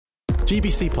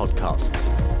GBC Podcasts.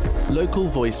 Local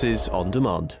voices on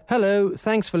demand. Hello,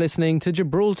 thanks for listening to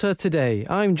Gibraltar Today.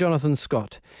 I'm Jonathan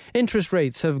Scott. Interest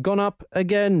rates have gone up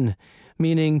again,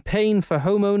 meaning pain for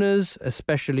homeowners,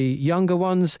 especially younger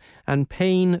ones, and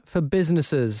pain for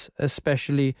businesses,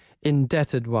 especially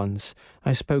indebted ones.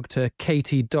 I spoke to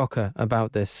Katie Docker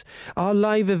about this. Are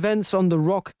live events on the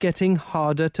Rock getting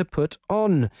harder to put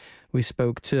on? We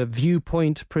spoke to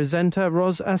Viewpoint presenter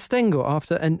Ros Astengo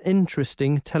after an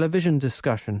interesting television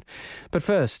discussion. But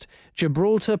first,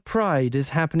 Gibraltar Pride is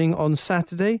happening on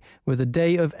Saturday with a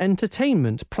day of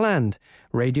entertainment planned.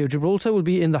 Radio Gibraltar will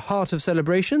be in the heart of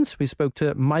celebrations. We spoke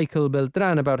to Michael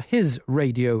Beltran about his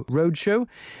radio roadshow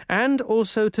and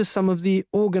also to some of the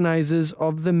organisers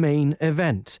of the main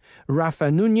event. Rafa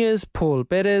Nunez, Paul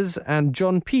Perez and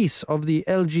John Peace of the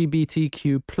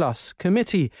LGBTQ+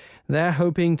 committee. They're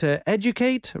hoping to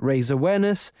educate, raise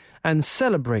awareness and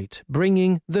celebrate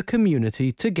bringing the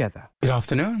community together. Good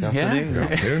afternoon. Good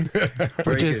afternoon.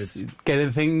 We're just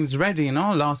getting things ready,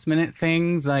 last minute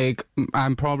things. Like,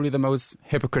 I'm probably the most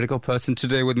hypocritical person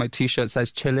today with my t-shirt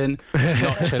says chillin',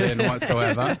 not chillin'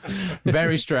 whatsoever.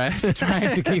 Very stressed, trying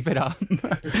to keep it up,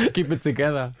 keep it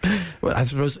together. Well, I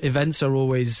suppose events are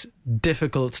always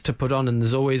difficult to put on and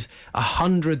there's always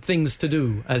 100 things to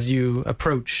do as you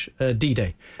approach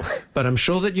D-Day. But I'm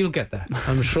sure that you'll get there.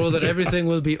 I'm sure that everything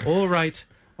will be all right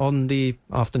on the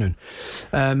afternoon.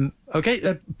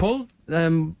 Paul,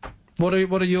 what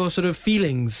are your sort of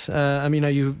feelings? Are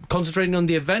you concentrating on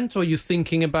the event or are you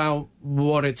thinking about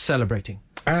what it's celebrating?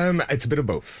 It's a bit of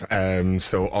both.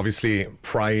 So obviously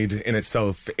Pride in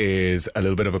itself is a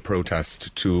little bit of a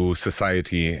protest to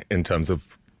society in terms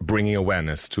of bringing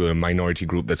awareness to a minority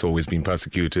group that's always been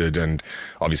persecuted, and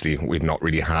obviously we've not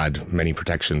really had many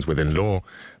protections within law,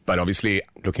 but obviously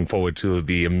looking forward to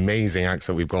the amazing acts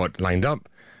that we've got lined up.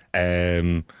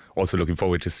 Also looking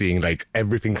forward to seeing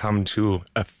everything come to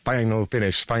a final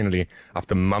finish finally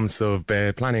after months of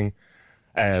planning.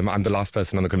 I'm the last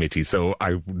person on the committee, so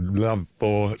I would love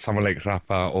for someone like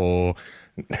Rafa or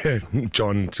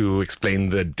John to explain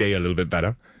the day a little bit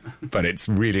better, but it's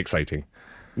really exciting.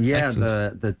 Yeah,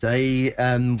 the day,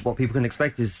 what people can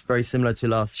expect is very similar to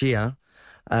last year.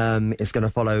 It's going to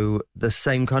follow the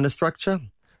same kind of structure.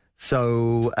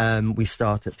 So we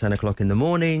start at 10 o'clock in the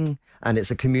morning and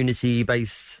it's a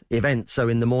community-based event. So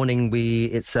in the morning,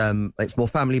 it's more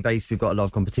family-based. We've got a lot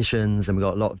of competitions and we've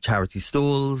got a lot of charity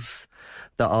stalls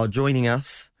that are joining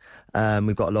us.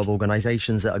 We've got a lot of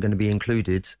organisations that are going to be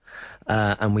included.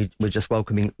 And we're just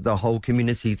welcoming the whole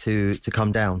community to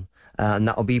come down. And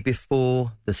that'll be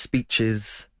before the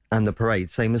speeches and the parade,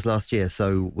 same as last year.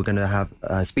 So we're going to have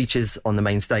speeches on the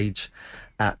main stage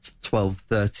at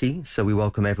 12:30. So we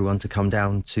welcome everyone to come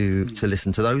down to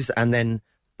listen to those. And then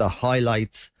the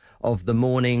highlight of the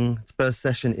morning first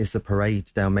session is the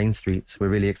parade down Main Street. We're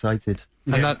really excited.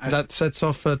 And that sets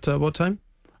off at what time?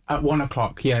 At 1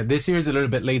 o'clock, yeah. This year is a little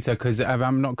bit later because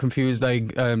I'm not confused,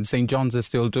 St. John's is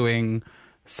still doing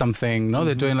something. No,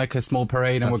 they're doing a small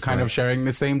parade and we're kind of sharing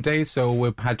the same day, so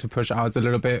we've had to push ours a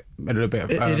little bit it is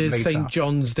later. St.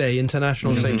 John's Day,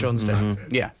 International St. John's Day.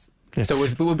 Yes. Yeah. So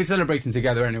we'll be celebrating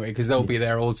together anyway because they'll be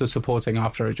there also supporting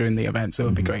after during the event, so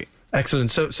it'll be great.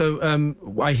 Excellent. So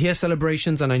I hear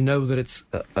celebrations and I know that it's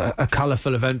a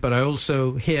colourful event, but I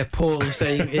also hear Paul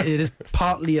saying it is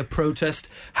partly a protest.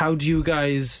 How do you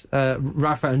guys,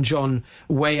 Rafa and John,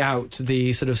 weigh out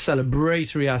the sort of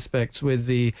celebratory aspects with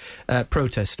the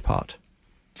protest part?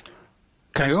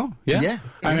 Can I go? Yeah.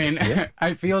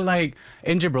 I feel like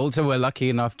in Gibraltar we're lucky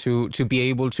enough to be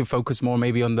able to focus more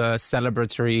maybe on the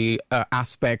celebratory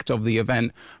aspect of the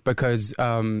event because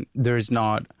there is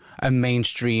not a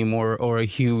mainstream or a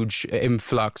huge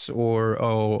influx or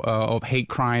of hate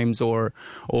crimes or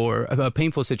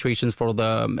painful situations for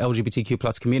the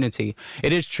LGBTQ+ community.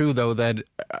 It is true though that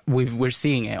we're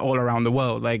seeing it all around the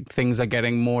world. Things are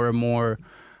getting more and more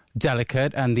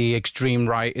delicate and the extreme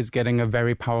right is getting a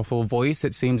very powerful voice.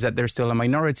 It seems that they're still a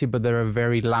minority, but they're a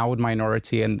very loud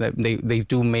minority, and they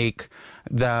do make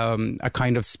a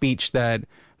kind of speech that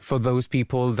for those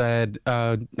people that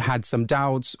had some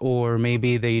doubts or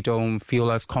maybe they don't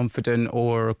feel as confident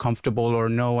or comfortable or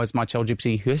know as much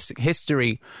LGBT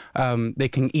history, they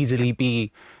can easily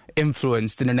be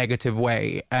influenced in a negative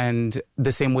way, and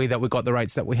the same way that we got the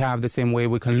rights that we have, the same way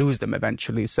we can lose them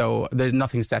eventually. So there's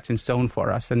nothing set in stone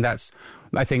for us, and that's,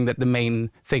 I think, that the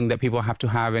main thing that people have to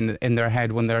have in their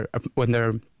head when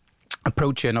they're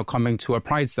approaching or coming to a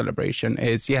Pride celebration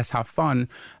is, yes, have fun,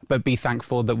 but be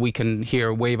thankful that we can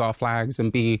here wave our flags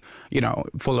and be,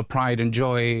 full of pride and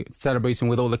joy, celebrating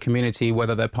with all the community,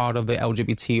 whether they're part of the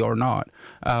LGBT or not.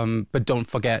 But don't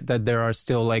forget that there are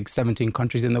still like 17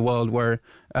 countries in the world where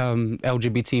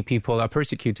LGBT people are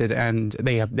persecuted and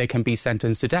they can be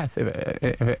sentenced to death,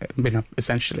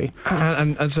 essentially.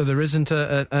 And so there isn't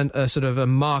a sort of a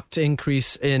marked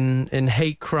increase in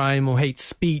hate crime or hate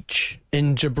speech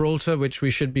in Gibraltar, which we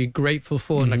should be grateful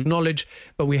for and acknowledge.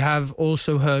 But we have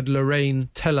also heard Lorraine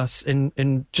tell us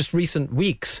in just recent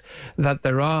weeks that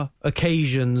there are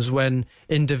occasions when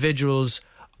individuals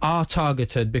are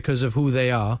targeted because of who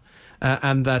they are,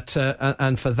 and that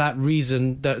and for that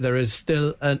reason there is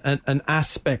still an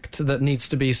aspect that needs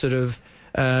to be sort of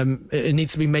it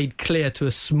needs to be made clear to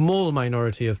a small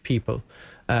minority of people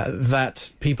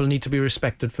that people need to be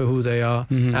respected for who they are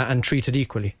and treated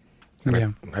equally.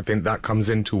 Yeah. I think that comes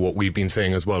into what we've been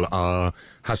saying as well. Our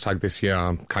hashtag this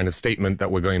year kind of statement that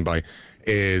we're going by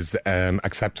is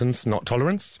acceptance, not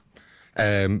tolerance,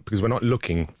 because we're not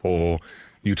looking for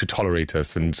you to tolerate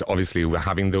us, and obviously we're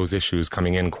having those issues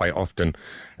coming in quite often.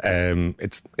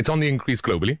 It's on the increase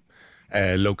globally.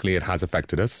 Locally it has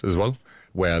affected us as well,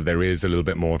 where there is a little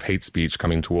bit more of hate speech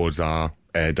coming towards our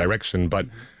direction, but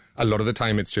a lot of the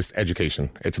time it's just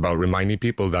education. It's about reminding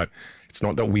people that it's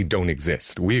not that we don't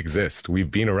exist. We exist. We've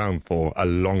been around for a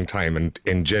long time, and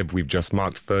in Gib we've just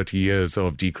marked 30 years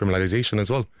of decriminalisation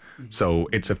as well. So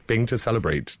it's a thing to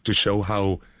celebrate, to show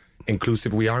how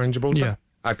inclusive we are in Gibraltar. Yeah.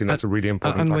 I think that's a really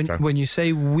important factor. And when you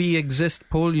say we exist,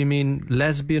 Paul, you mean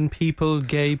lesbian people,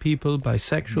 gay people,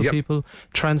 bisexual people,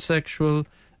 transsexual,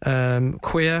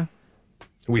 queer?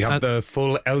 We have the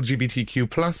full LGBTQ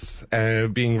plus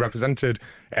being represented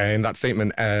in that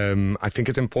statement. I think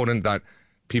it's important that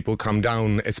people come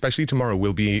down, especially tomorrow.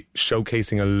 We'll be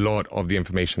showcasing a lot of the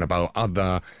information about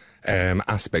other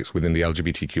aspects within the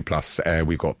LGBTQ plus.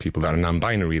 We've got people that are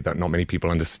non-binary that not many people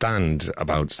understand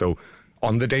about. So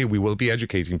on the day, we will be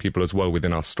educating people as well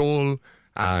within our stall,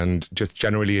 and just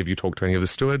generally, if you talk to any of the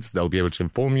stewards, they'll be able to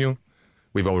inform you.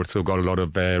 We've also got a lot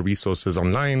of resources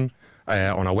online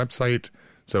on our website.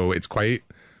 So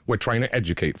we're trying to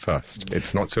educate first.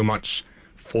 It's not so much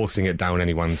forcing it down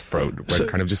anyone's throat. We're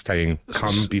kind of just saying,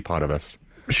 come be part of us.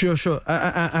 Sure.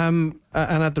 And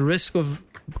at the risk of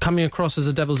coming across as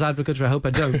a devil's advocate, which I hope I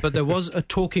don't, but there was a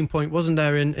talking point, wasn't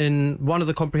there, in one of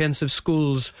the comprehensive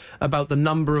schools about the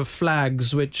number of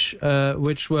flags which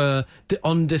were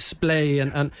on display,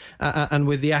 and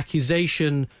with the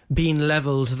accusation being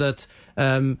levelled that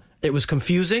it was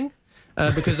confusing.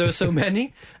 Because there are so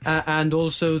many, and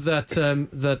also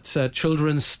that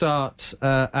children start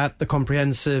at the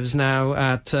comprehensives now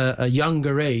at a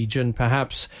younger age, and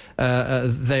perhaps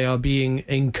they are being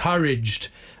encouraged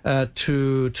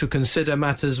to consider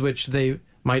matters which they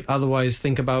might otherwise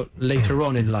think about later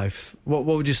on in life. What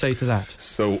would you say to that?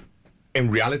 So, in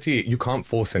reality, you can't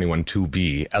force anyone to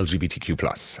be LGBTQ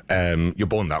plus. You're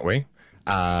born that way,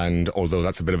 and although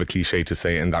that's a bit of a cliche to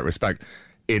say in that respect,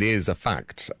 it is a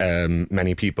fact.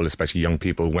 Many people, especially young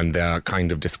people, when they're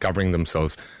kind of discovering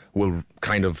themselves, will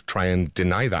kind of try and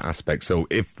deny that aspect. So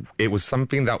if it was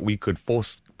something that we could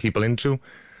force people into,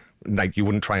 like, you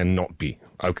wouldn't try and not be.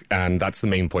 Okay, and that's the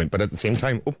main point. But at the same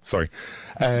time,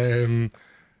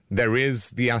 there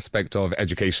is the aspect of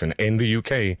education. In the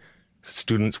UK,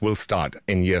 students will start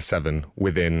in year 7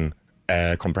 within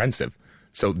comprehensive.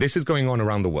 So this is going on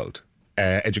around the world.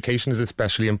 Education is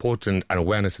especially important, and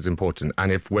awareness is important.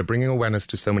 And if we're bringing awareness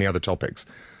to so many other topics,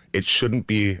 it shouldn't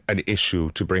be an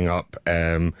issue to bring up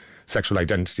sexual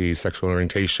identity, sexual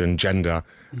orientation, gender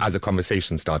as a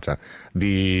conversation starter.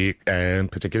 The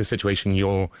particular situation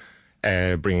you're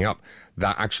bringing up,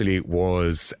 that actually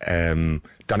was done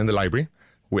in the library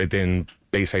within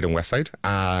Bayside and Westside,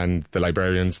 and the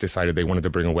librarians decided they wanted to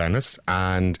bring awareness.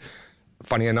 And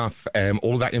funny enough,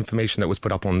 all that information that was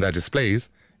put up on their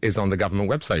displays is on the government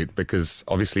website, because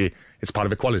obviously it's part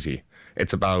of equality.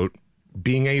 It's about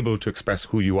being able to express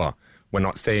who you are. We're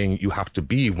not saying you have to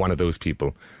be one of those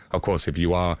people. Of course, if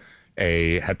you are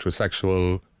a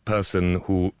heterosexual person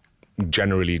who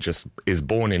generally just is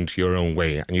born into your own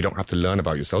way and you don't have to learn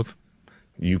about yourself,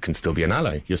 you can still be an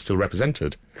ally. You're still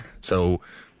represented. So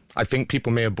I think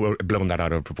people may have blown that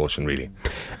out of proportion, really.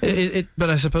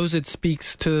 But I suppose it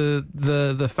speaks to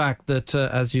the fact that,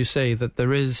 as you say, that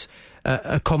there is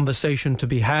a conversation to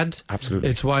be had. Absolutely.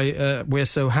 It's why we're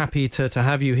so happy to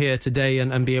have you here today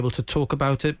and be able to talk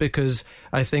about it, because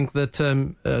I think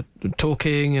that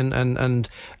talking and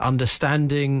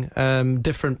understanding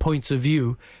different points of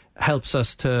view helps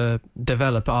us to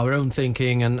develop our own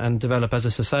thinking and develop as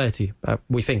a society.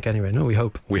 We think anyway, no? We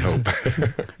hope. We hope.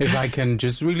 If I can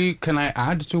just really, can I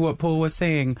add to what Paul was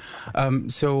saying?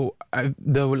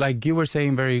 Like you were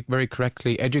saying very, very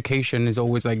correctly, education is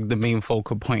always like the main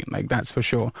focal point, like that's for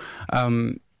sure.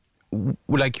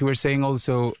 Like you were saying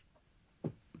also,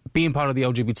 being part of the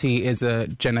LGBT is a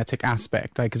genetic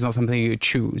aspect, like it's not something you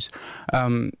choose.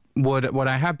 What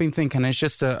I have been thinking, it's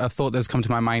just a thought that's come to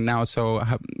my mind now, so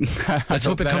let's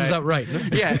hope it comes out right. No?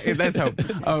 Yeah, let's hope.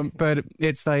 But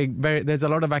it's like there's a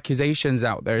lot of accusations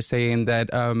out there saying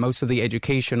that most of the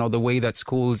education or the way that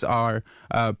schools are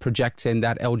projecting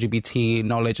that LGBT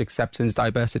knowledge, acceptance,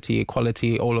 diversity,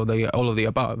 equality, all of the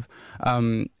above,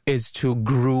 is to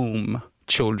groom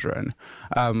children,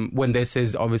 when this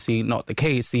is obviously not the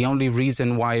case. The only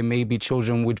reason why maybe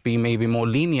children would be maybe more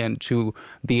lenient to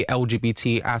the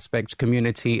LGBT aspect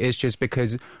community is just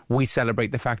because we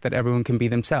celebrate the fact that everyone can be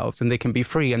themselves and they can be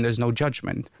free and there's no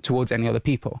judgment towards any other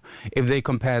people. If they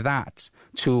compare that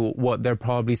to what they're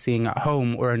probably seeing at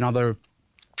home or in other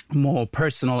more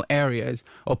personal areas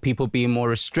of people being more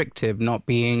restrictive, not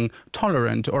being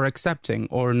tolerant or accepting,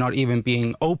 or not even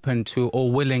being open to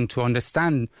or willing to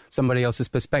understand somebody else's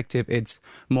perspective, it's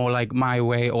more like my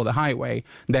way or the highway.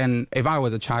 Then if I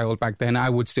was a child back then, I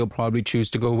would still probably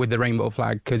choose to go with the rainbow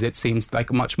flag because it seems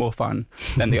like much more fun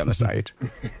than the other side.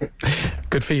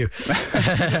 Good for you.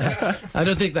 I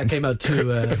don't think that came out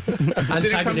too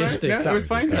antagonistic. Yeah, it was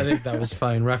fine. I think that was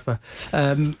fine, Rafa.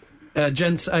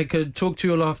 Gents, I could talk to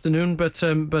you all afternoon, but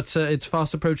it's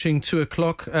fast approaching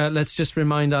 2:00. Let's just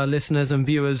remind our listeners and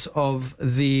viewers of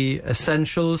the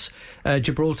essentials.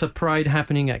 Gibraltar Pride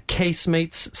happening at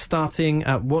Casemates, starting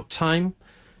at what time?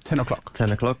 10 o'clock.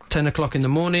 10 o'clock. 10 o'clock in the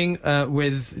morning,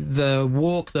 with the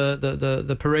walk,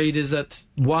 the parade is at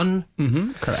 1.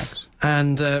 Mm-hmm, correct.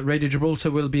 And Radio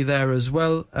Gibraltar will be there as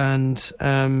well. And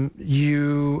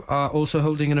you are also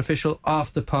holding an official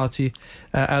after party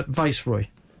at Viceroy.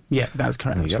 Yeah, that's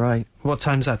correct. That's right. What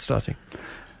time's that starting?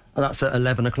 That's at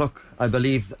 11 o'clock, I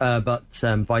believe. But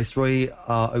Viceroy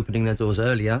are opening their doors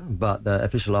earlier, but the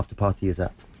official after party is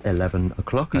at 11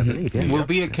 o'clock, I believe. Yeah. We'll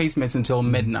be at Casemates until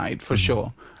midnight, for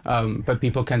sure. But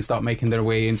people can start making their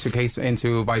way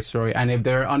into Viceroy. And if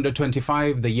they're under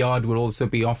 25, the Yard will also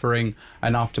be offering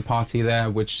an after party there,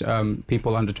 which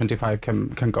people under 25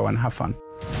 can go and have fun.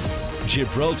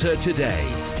 Gibraltar Today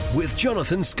with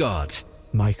Jonathan Scott.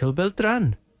 Michael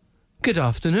Beltran. Good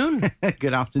afternoon.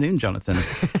 Good afternoon, Jonathan.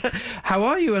 How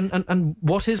are you, and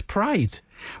what is Pride?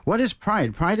 What is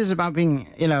Pride? Pride is about being,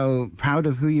 proud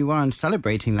of who you are and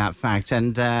celebrating that fact.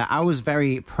 And I was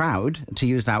very proud, to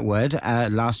use that word,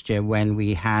 last year when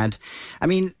we had...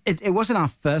 it wasn't our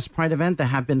first Pride event. There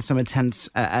have been some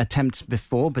attempts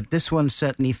before, but this one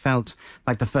certainly felt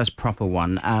like the first proper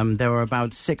one. There were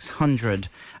about 600...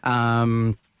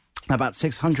 About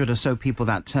 600 or so people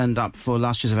that turned up for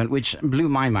last year's event, which blew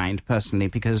my mind personally,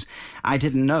 because I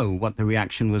didn't know what the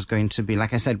reaction was going to be.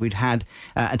 Like I said, we'd had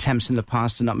attempts in the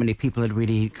past and not many people had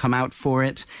really come out for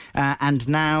it. And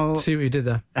now... See what you did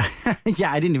there?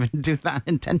 Yeah, I didn't even do that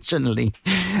intentionally.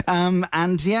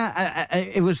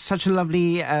 It was such a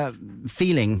lovely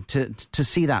feeling to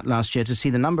see that last year, to see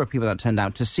the number of people that turned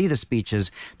out, to see the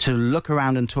speeches, to look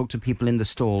around and talk to people in the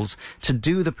stalls, to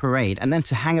do the parade, and then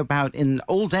to hang about in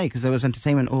all day, because there was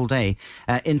entertainment all day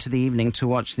into the evening to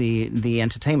watch the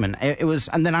entertainment. It was,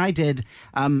 and then I did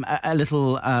a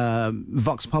little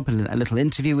vox pop, a little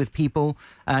interview with people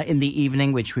in the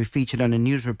evening, which we featured on a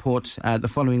news report the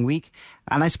following week.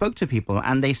 And I spoke to people,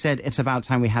 and they said it's about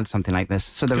time we had something like this.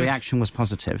 So the reaction was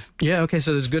positive. Yeah, okay,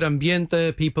 so there's good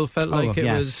ambiente. People felt like it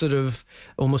was sort of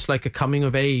almost like a coming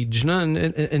of age, no?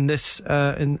 In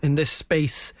this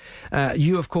space.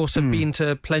 You, of course, have been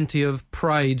to plenty of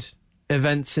Pride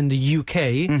events in the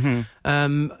UK.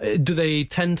 Mm-hmm. Do they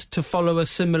tend to follow a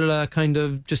similar kind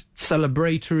of just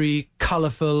celebratory,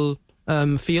 colourful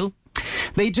feel?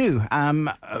 They do.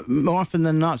 More often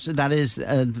than not, that is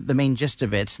the main gist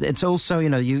of it. It's also,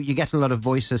 you get a lot of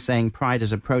voices saying Pride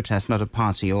is a protest, not a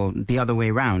party, or the other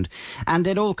way around. And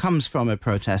it all comes from a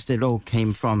protest. It all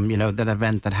came from, that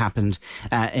event that happened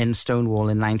in Stonewall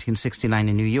in 1969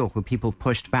 in New York, where people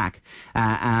pushed back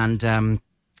and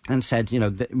said,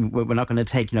 we're not going to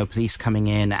take, police coming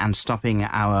in and stopping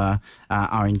our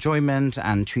enjoyment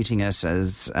and treating us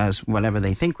as whatever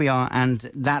they think we are.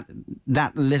 And that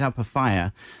lit up a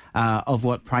fire of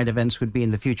what Pride events would be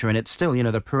in the future. And it's still,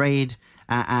 the parade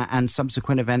and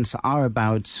subsequent events are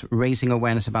about raising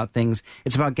awareness about things.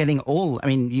 It's about getting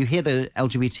you hear the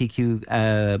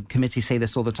LGBTQ committee say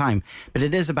this all the time, but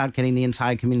it is about getting the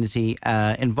entire community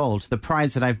involved. The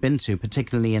prides that I've been to,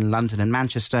 particularly in London and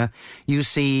Manchester, you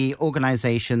see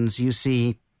organizations, you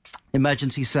see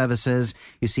emergency services,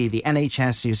 you see the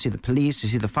NHS, you see the police, you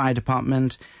see the fire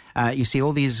department, you see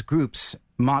all these groups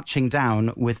marching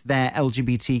down with their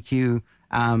LGBTQ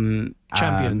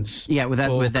champions, with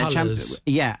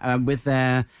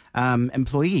their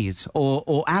employees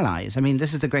or allies. I mean,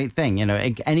 this is the great thing.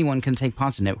 Anyone can take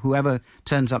part in it. Whoever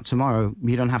turns up tomorrow,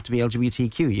 you don't have to be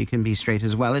LGBTQ. You can be straight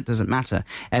as well. It doesn't matter.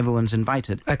 Everyone's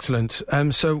invited. Excellent.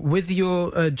 So with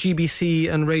your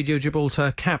GBC and Radio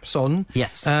Gibraltar caps on,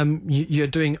 yes, you're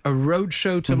doing a road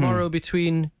show tomorrow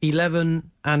between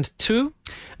 11 and 2.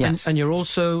 Yes. And you're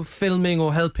also filming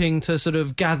or helping to sort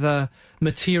of gather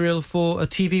material for a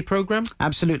TV programme?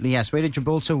 Absolutely, yes. Radio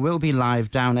Gibraltar will be live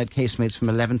down at Casemates from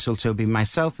 11 till 2. It'll be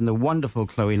myself and the wonderful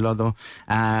Chloe Lodo.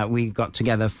 We got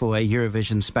together for a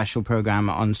Eurovision special programme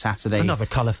on Saturday. Another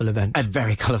colourful event. A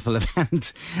very colourful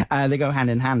event. They go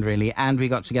hand in hand, really. And we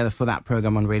got together for that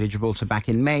programme on Radio Gibraltar back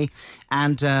in May.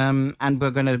 And we're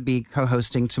going to be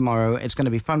co-hosting tomorrow. It's going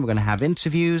to be fun. We're going to have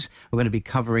interviews. We're going to be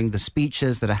covering the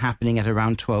speeches that are happening at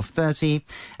around 12:30.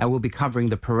 We'll be covering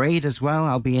the parade as well.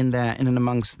 I'll be in there, in and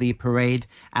amongst the parade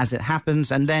as it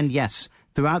happens. And then, yes,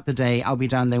 throughout the day, I'll be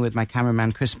down there with my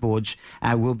cameraman, Chris Borge.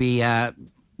 We'll be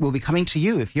coming to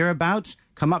you. If you're about,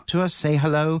 come up to us, say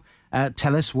hello,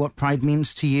 tell us what Pride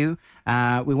means to you.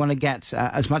 We want to get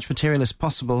as much material as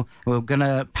possible. We're going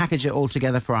to package it all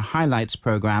together for a highlights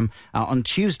programme on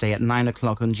Tuesday at 9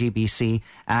 o'clock on GBC,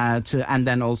 and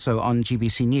then also on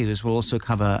GBC News. We'll also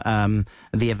cover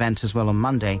the event as well on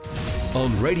Monday.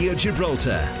 On Radio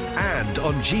Gibraltar and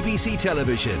on GBC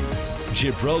Television,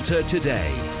 Gibraltar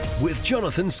Today with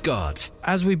Jonathan Scott.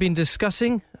 As we've been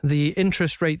discussing, the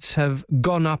interest rates have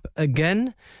gone up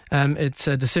again. It's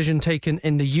a decision taken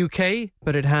in the UK,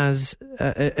 but it has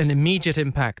an immediate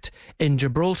impact in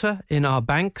Gibraltar, in our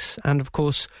banks, and of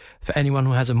course for anyone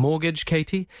who has a mortgage,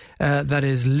 Katie, that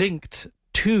is linked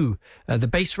to the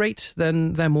base rate,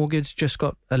 then their mortgage just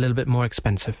got a little bit more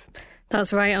expensive.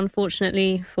 That's right.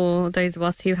 Unfortunately, for those of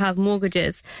us who have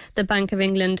mortgages, the Bank of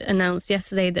England announced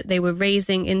yesterday that they were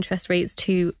raising interest rates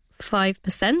to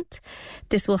 5%.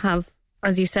 This will have,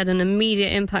 as you said, an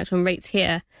immediate impact on rates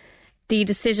here. The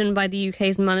decision by the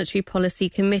UK's Monetary Policy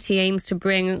Committee aims to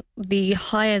bring the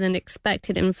higher than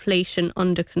expected inflation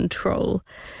under control.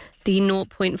 The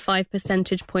 0.5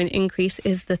 percentage point increase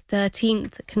is the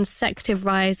 13th consecutive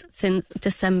rise since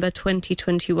December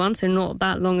 2021, so not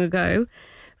that long ago.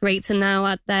 Rates are now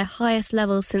at their highest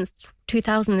level since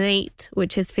 2008,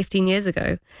 which is 15 years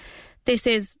ago. This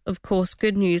is, of course,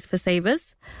 good news for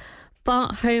savers, but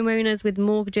homeowners with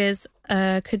mortgages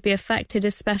could be affected,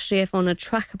 especially if on a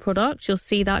tracker product you'll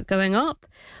see that going up,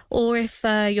 or if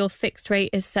your fixed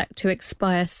rate is set to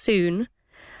expire soon.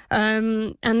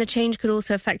 And the change could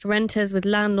also affect renters, with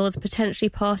landlords potentially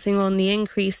passing on the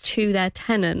increase to their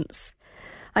tenants.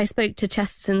 I spoke to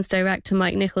Chesterton's director,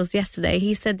 Mike Nichols, yesterday.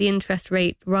 He said the interest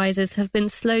rate rises have been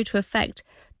slow to affect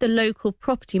the local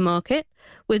property market,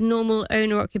 with normal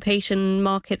owner-occupation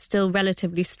market still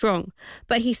relatively strong.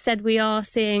 But he said we are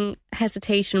seeing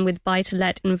hesitation with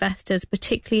buy-to-let investors,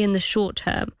 particularly in the short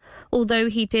term, although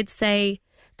he did say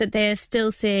that they are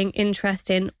still seeing interest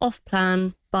in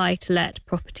off-plan buy-to-let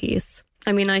properties.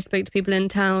 I mean, I spoke to people in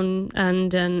town and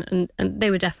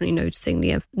they were definitely noticing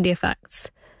the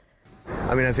effects.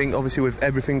 I mean, I think obviously with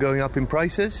everything going up in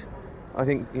prices, I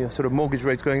think, sort of mortgage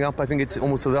rates going up, I think it's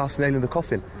almost the last nail in the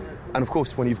coffin. And of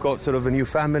course, when you've got sort of a new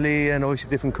family and obviously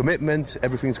different commitments,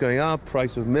 everything's going up,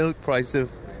 price of milk, price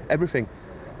of everything.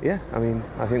 Yeah, I mean,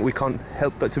 I think we can't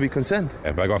help but to be concerned.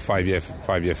 Yeah, but I got a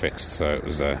five-year fixed, so it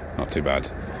was not too bad.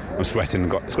 I'm sweating.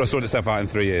 It's got to sort itself out in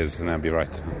 3 years, and that'll be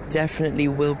right. Definitely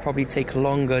will probably take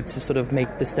longer to sort of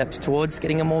make the steps towards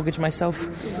getting a mortgage myself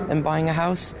and buying a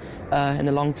house. In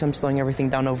the long term, slowing everything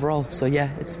down overall. So yeah,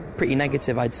 it's pretty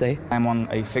negative, I'd say. I'm on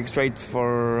a fixed rate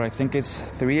for, I think it's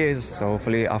 3 years. So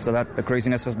hopefully after that, the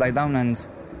craziness has died down and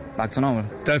back to normal.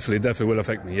 Definitely will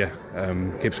affect me, yeah.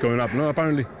 Keeps going up, no,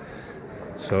 apparently.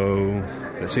 So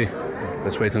let's see.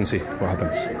 Let's wait and see what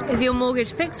happens. Is your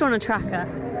mortgage fixed or on a tracker?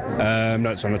 No,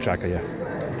 it's on a tracker, yeah.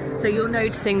 So you're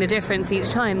noticing the difference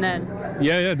each time then?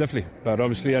 Yeah, definitely. But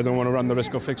obviously I don't want to run the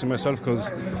risk of fixing myself because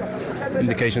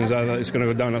indications are that it's going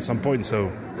to go down at some point,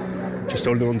 so just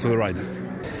hold on to the ride.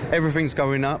 Everything's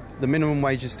going up, the minimum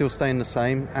wage is still staying the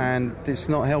same, and it's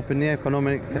not helping the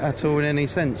economic at all in any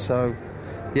sense. So,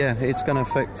 yeah, it's going to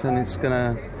affect, and it's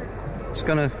going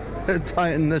to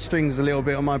tighten the strings a little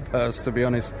bit on my purse, to be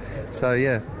honest. So,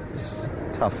 yeah, it's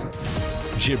tough.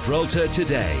 Gibraltar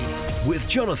Today with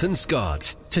Jonathan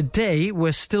Scott. Today,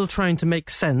 we're still trying to make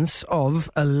sense of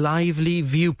a lively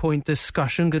viewpoint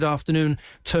discussion. Good afternoon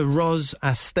to Ros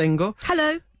Astengo.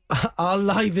 Hello. Are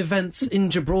live events in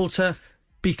Gibraltar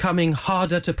becoming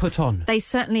harder to put on? They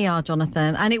certainly are,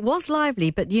 Jonathan. And it was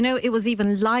lively, but, you know, it was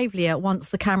even livelier once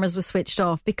the cameras were switched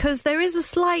off, because there is a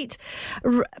slight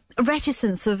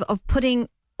reticence of putting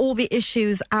all the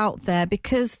issues out there,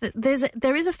 because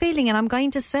there is a feeling, and I'm going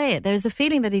to say it, there is a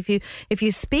feeling that if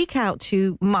you speak out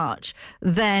too much,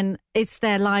 then it's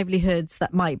their livelihoods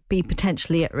that might be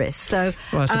potentially at risk. So,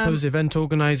 well, I suppose event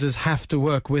organisers have to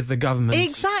work with the government.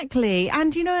 Exactly.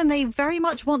 And, you know, and they very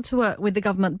much want to work with the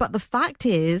government. But the fact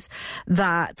is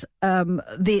that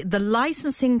the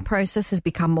licensing process has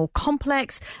become more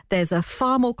complex. There's a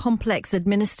far more complex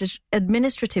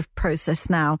administrative process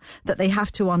now that they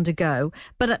have to undergo.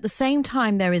 But at the same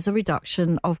time, there is a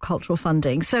reduction of cultural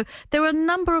funding. So there are a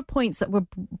number of points that were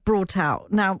brought out.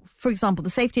 Now, for example, the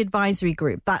Safety Advisory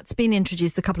Group, that's been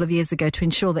introduced a couple of years ago to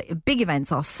ensure that big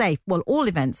events are safe. Well, all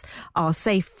events are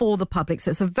safe for the public.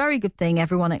 So it's a very good thing.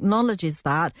 Everyone acknowledges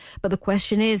that. But the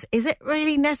question is it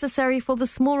really necessary for the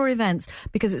smaller events?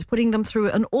 Because it's putting them through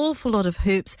an awful lot of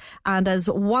hoops. And as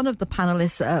one of the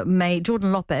panelists,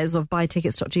 Jordan Lopez of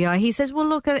buytickets.gi, he says, well,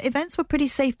 look, events were pretty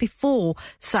safe before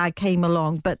SAG came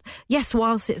along. But yes,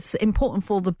 whilst it's important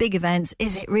for the big events,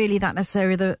 is it really that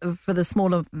necessary for the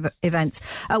smaller events?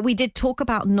 We did talk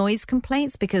about noise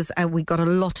complaints, because we got a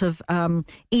lot of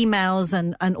emails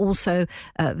and also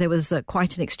there was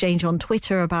quite an exchange on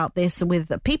Twitter about this, with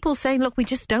people saying, look, we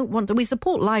just don't want to, we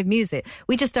support live music,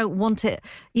 we just don't want it,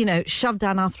 you know, shoved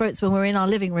down our throats when we're in our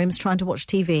living rooms trying to watch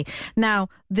TV. Now,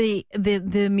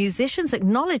 the musicians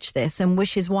acknowledge this, and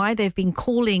which is why they've been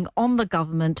calling on the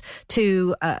government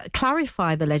to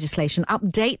clarify the legislation,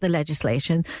 update the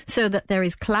legislation, so that there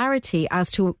is clarity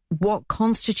as to what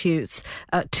constitutes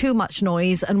too much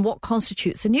noise and what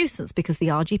constitutes a nuisance, because the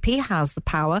RGP has the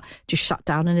power to shut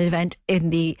down an event in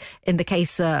the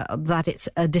case that it's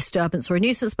a disturbance or a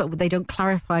nuisance, but they don't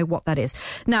clarify what that is.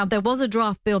 Now, there was a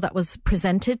draft bill that was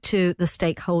presented to the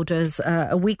stakeholders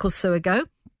a week or so ago,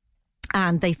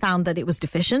 and they found that it was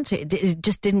deficient. It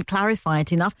just didn't clarify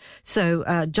it enough. So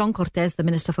John Cortes, the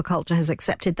Minister for Culture, has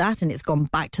accepted that, and it's gone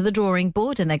back to the drawing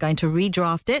board, and they're going to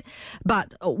redraft it.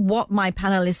 But what my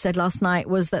panellists said last night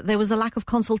was that there was a lack of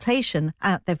consultation.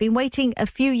 They've been waiting a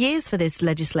few years for this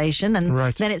legislation, and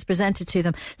then it's presented to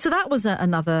them. So that was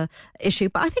another issue.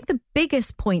 But I think the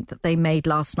biggest point that they made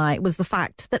last night was the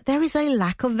fact that there is a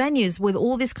lack of venues with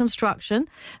all this construction.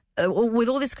 There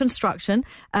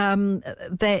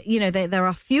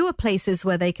are fewer places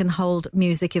where they can hold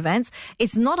music events.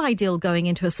 It's not ideal going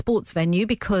into a sports venue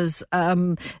because,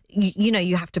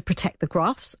 you have to protect the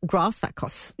grass that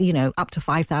costs, up to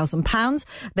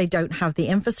 £5,000. They don't have the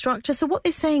infrastructure. So what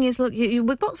they're saying is, look,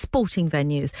 we've got sporting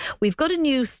venues. We've got a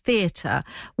new theatre.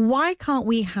 Why can't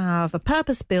we have a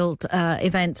purpose-built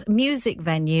event music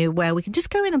venue where we can just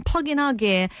go in and plug in our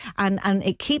gear and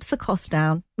it keeps the cost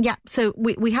down? Yeah, so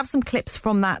we have some clips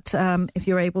from that if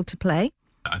you're able to play.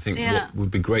 I think what would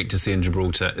be great to see in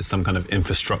Gibraltar is some kind of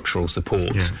infrastructural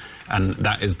support. Yeah. And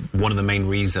that is one of the main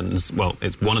reasons,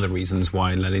 it's one of the reasons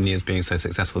why La Linea is being so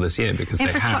successful this year, because they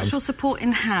have... Infrastructural support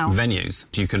in how? Venues.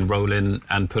 You can roll in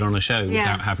and put on a show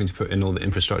without having to put in all the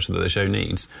infrastructure that the show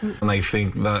needs. And I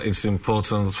think that it's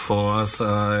important for us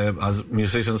as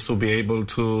musicians to be able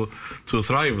to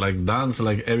thrive, like dance,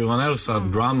 like everyone else,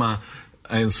 drama.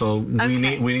 And so we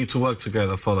need to work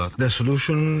together for that. The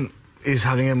solution is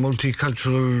having a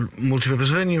multicultural, multi-purpose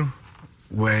venue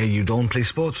where you don't play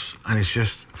sports and it's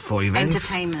just for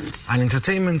events.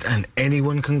 Entertainment, and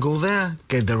anyone can go there,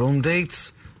 get their own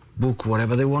dates, book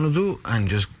whatever they want to do and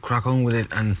just crack on with it.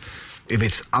 And if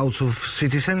it's out of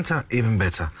city centre, even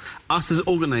better. Us as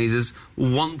organisers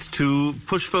want to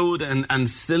push forward and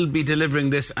still be delivering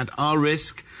this at our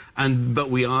risk, but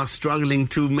we are struggling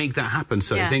to make that happen.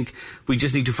 So I think we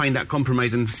just need to find that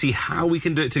compromise and see how we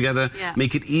can do it together,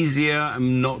 make it easier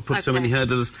and not put so many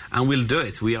hurdles, and we'll do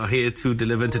it. We are here to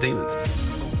deliver entertainment.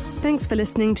 Thanks for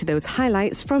listening to those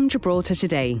highlights from Gibraltar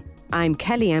Today. I'm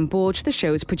Kelly-Ann Borge, the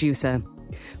show's producer.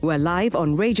 We're live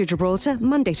on Radio Gibraltar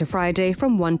Monday to Friday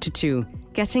from 1 to 2,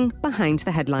 getting behind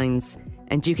the headlines.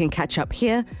 And you can catch up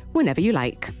here whenever you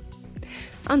like.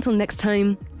 Until next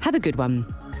time, have a good one.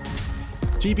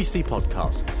 GBC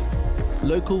Podcasts.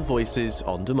 Local voices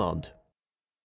on demand.